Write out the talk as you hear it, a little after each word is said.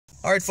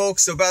All right,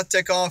 folks, so about to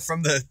take off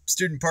from the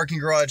student parking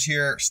garage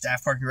here,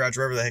 staff parking garage,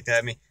 wherever the heck they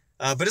have me.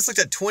 But it's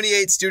looked at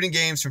 28 student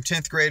games from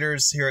 10th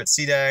graders here at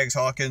DAGS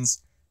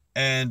Hawkins,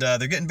 and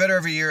they're getting better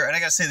every year. And I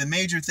gotta say, the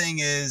major thing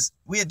is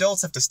we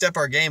adults have to step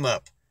our game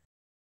up.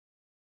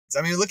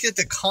 So, I mean, look at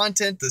the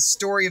content, the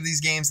story of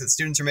these games that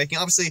students are making.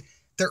 Obviously,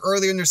 they're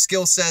earlier in their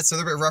skill sets, so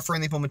they're a bit rougher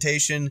in the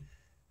implementation.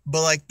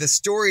 But like the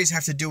stories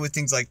have to do with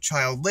things like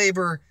child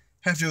labor,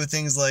 have to do with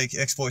things like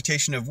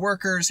exploitation of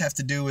workers, have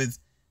to do with,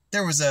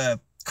 there was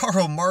a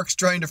Karl Marx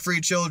trying to free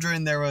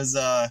children. There was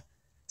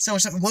so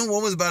much. One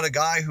was about a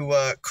guy who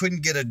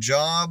couldn't get a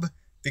job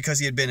because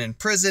he had been in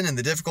prison and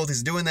the difficulties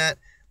of doing that.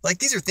 Like,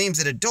 these are themes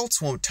that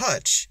adults won't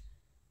touch.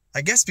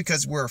 I guess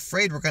because we're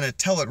afraid we're going to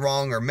tell it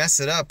wrong or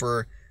mess it up,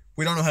 or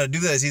we don't know how to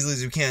do that as easily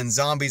as we can.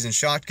 Zombies and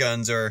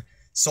shotguns, or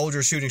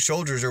soldiers shooting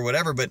soldiers, or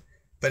whatever. But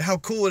how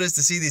cool it is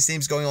to see these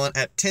themes going on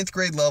at 10th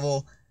grade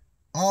level.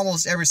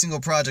 Almost every single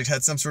project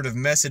had some sort of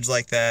message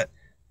like that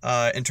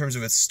in terms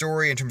of its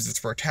story, in terms of its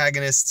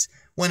protagonists.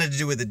 One had to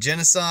do with the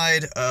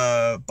genocide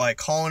by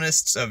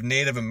colonists of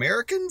Native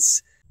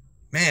Americans.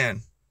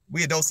 Man,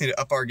 we adults need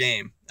to up our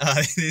game.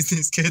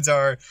 These kids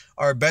are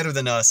better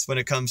than us when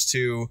it comes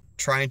to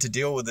trying to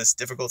deal with this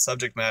difficult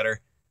subject matter.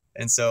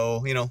 And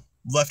so, you know,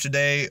 left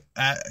today,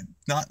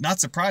 not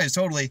surprised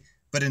totally,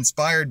 but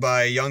inspired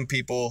by young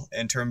people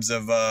in terms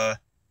of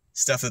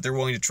stuff that they're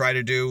willing to try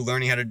to do,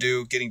 learning how to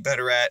do, getting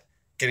better at,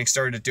 getting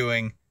started at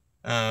doing.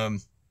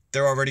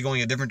 They're already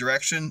going a different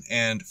direction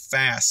and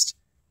fast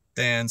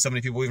than so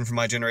many people even from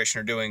my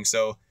generation are doing.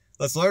 So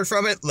let's learn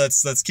from it.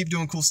 Let's keep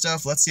doing cool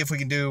stuff. Let's see if we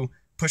can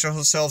push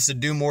ourselves to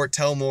do more,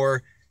 tell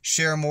more,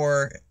 share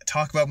more,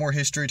 talk about more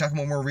history, talk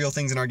about more real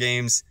things in our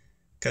games,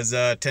 because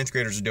 10th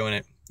graders are doing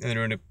it, and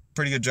they're doing a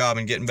pretty good job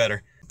and getting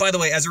better. By the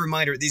way, as a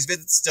reminder, these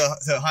visits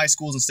to high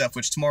schools and stuff,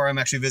 which tomorrow I'm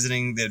actually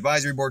visiting the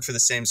advisory board for the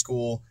same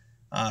school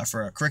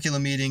for a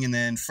curriculum meeting, and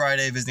then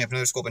Friday visiting up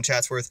another school up in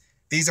Chatsworth.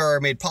 These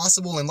are made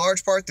possible in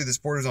large part through the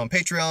supporters on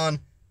Patreon.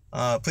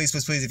 Please,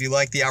 if you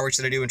like the outreach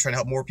that I do and trying to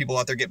help more people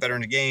out there get better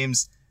into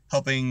games,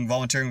 helping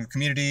volunteering with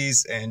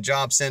communities and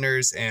job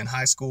centers and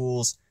high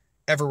schools,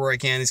 everywhere I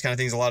can, these kind of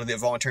things, a lot of the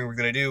volunteering work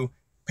that I do,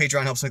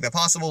 Patreon helps make that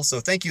possible. So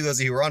thank you, those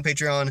of you who are on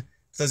Patreon.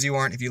 For those of you who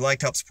aren't, if you like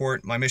to help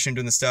support my mission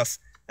doing this stuff,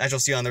 as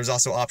you'll see on, there's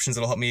also options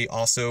that'll help me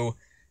also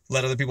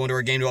let other people into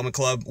our game development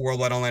club,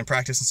 worldwide online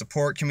practice and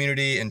support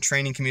community and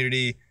training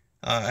community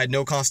at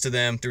no cost to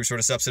them through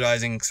sort of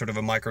subsidizing sort of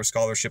a micro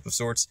scholarship of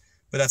sorts.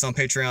 But that's on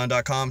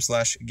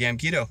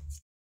patreon.com/gamketo.